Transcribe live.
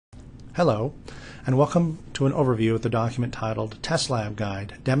Hello, and welcome to an overview of the document titled Test Lab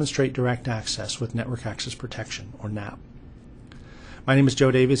Guide, Demonstrate Direct Access with Network Access Protection, or NAP. My name is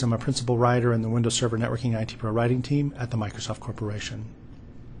Joe Davies. I'm a principal writer in the Windows Server Networking IT Pro writing team at the Microsoft Corporation.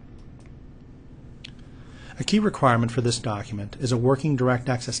 A key requirement for this document is a working Direct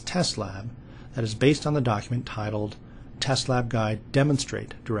Access test lab that is based on the document titled Test Lab Guide,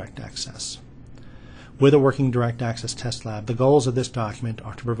 Demonstrate Direct Access. With a working Direct Access test lab, the goals of this document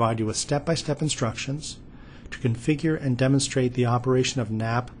are to provide you with step-by-step instructions to configure and demonstrate the operation of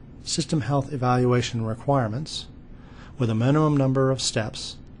NAP system health evaluation requirements with a minimum number of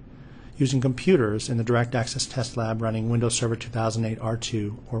steps using computers in the Direct Access test lab running Windows Server 2008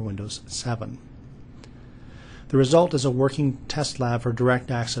 R2 or Windows 7. The result is a working test lab for Direct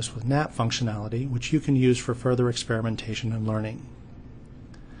Access with NAP functionality, which you can use for further experimentation and learning.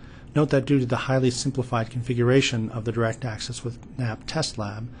 Note that due to the highly simplified configuration of the Direct Access with NAP test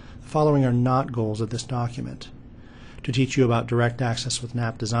lab, the following are not goals of this document: to teach you about Direct Access with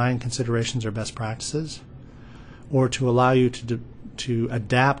NAP design considerations or best practices, or to allow you to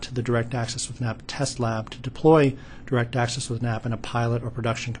adapt the Direct Access with NAP test lab to deploy Direct Access with NAP in a pilot or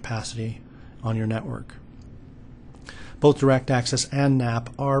production capacity on your network. Both Direct Access and NAP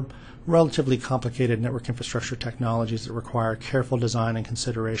are relatively complicated network infrastructure technologies that require careful design and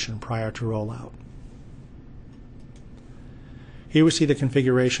consideration prior to rollout. Here we see the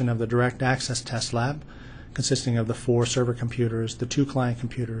configuration of the Direct Access test lab, consisting of the 4 server computers, the 2 client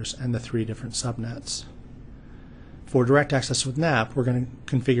computers, and the 3 different subnets. For Direct Access with NAP, we're going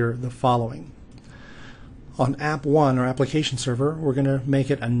to configure the following. On App 1, or Application Server, we're going to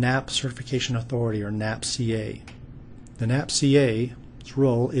make it a NAP Certification Authority, or NAP-CA. The NAP-CA's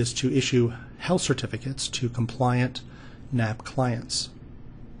role is to issue health certificates to compliant NAP clients.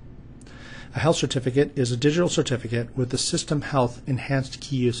 A health certificate is a digital certificate with the System Health Enhanced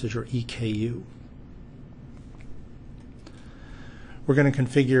Key Usage, or EKU. We're going to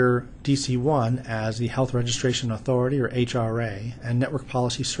configure DC1 as the Health Registration Authority, or HRA, and Network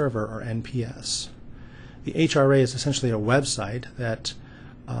Policy Server, or NPS. The HRA is essentially a website that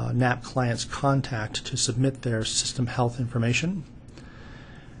NAP clients contact to submit their system health information.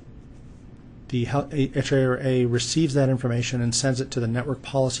 The HRA receives that information and sends it to the Network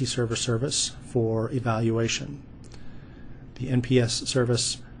Policy Server service for evaluation. The NPS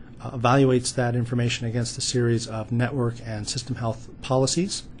service evaluates that information against a series of network and system health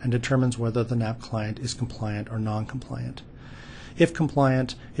policies and determines whether the NAP client is compliant or non-compliant. If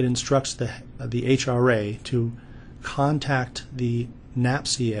compliant, it instructs the HRA to contact the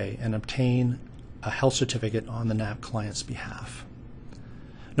NAP-CA and obtain a health certificate on the NAP client's behalf.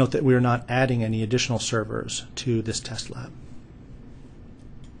 Note that we are not adding any additional servers to this test lab.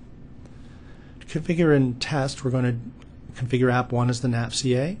 To configure and test, we're going to configure App 1 as the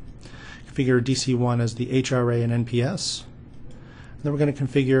NAP-CA, configure DC1 as the HRA and NPS, and then we're going to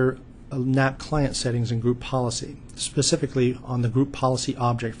configure NAP client settings and group policy, specifically on the group policy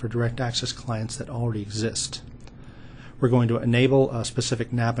object for Direct Access clients that already exist. We're going to enable a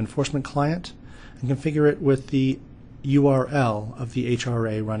specific NAP enforcement client and configure it with the URL of the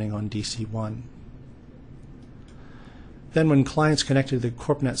HRA running on DC1. Then when clients connect to the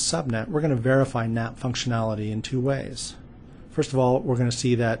CorpNet subnet, we're going to verify NAP functionality in 2 ways. First of all, we're going to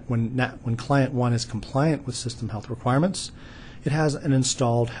see that when client 1 is compliant with system health requirements, it has an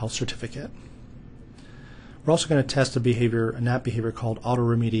installed health certificate. We're also going to test a NAP behavior called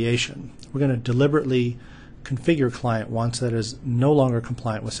auto-remediation. We're going to deliberately configure client 1 so that it is no longer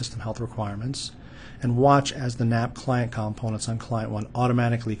compliant with system health requirements, and watch as the NAP client components on client 1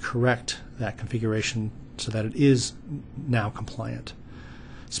 automatically correct that configuration so that it is now compliant.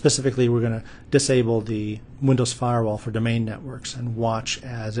 Specifically, we're going to disable the Windows firewall for domain networks and watch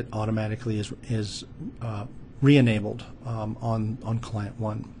as it automatically is re-enabled on client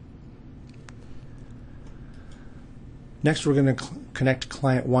 1. Next, we're going to connect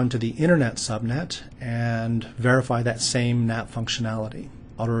client 1 to the Internet subnet and verify that same NAP functionality,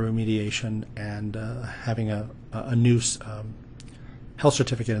 auto-remediation, and having a new health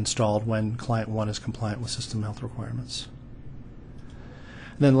certificate installed when client 1 is compliant with system health requirements.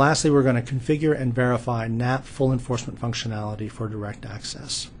 And then lastly, we're going to configure and verify NAP full enforcement functionality for Direct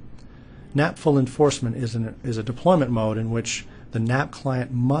Access. NAP full enforcement is a deployment mode in which the NAP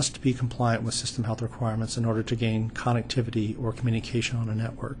client must be compliant with system health requirements in order to gain connectivity or communication on a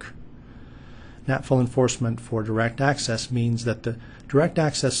network. NAP full enforcement for Direct Access means that the Direct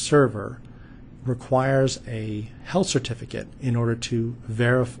Access server requires a health certificate in order to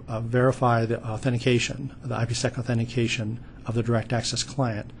verify the authentication, the IPsec authentication of the Direct Access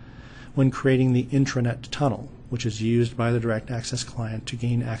client, when creating the intranet tunnel, which is used by the DirectAccess client to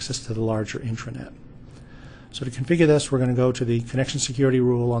gain access to the larger intranet. So to configure this, we're going to go to the connection security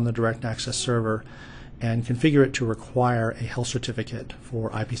rule on the DirectAccess server and configure it to require a health certificate for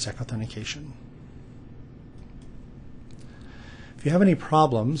IPsec authentication. If you have any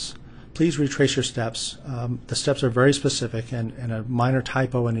problems, please retrace your steps. The steps are very specific, and a minor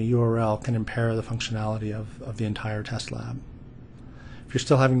typo in a URL can impair the functionality of the entire test lab. If you're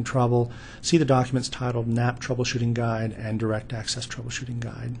still having trouble, see the documents titled NAP Troubleshooting Guide and DirectAccess Troubleshooting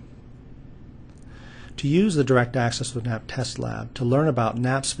Guide. To use the DirectAccess with NAP test lab to learn about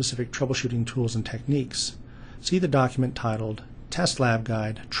NAP-specific troubleshooting tools and techniques, see the document titled Test Lab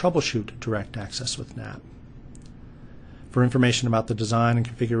Guide Troubleshoot DirectAccess with NAP. For information about the design and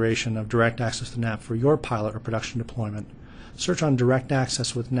configuration of DirectAccess with NAP for your pilot or production deployment, search on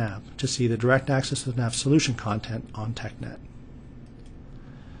DirectAccess with NAP to see the DirectAccess with NAP solution content on TechNet.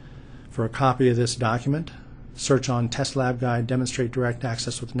 For a copy of this document, search on Test Lab Guide Demonstrate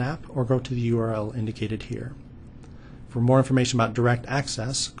DirectAccess with NAP or go to the URL indicated here. For more information about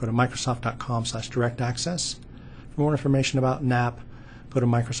DirectAccess, go to microsoft.com/directaccess. For more information about NAP, go to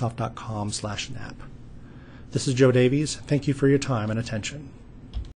microsoft.com/NAP. This is Joe Davies. Thank you for your time and attention.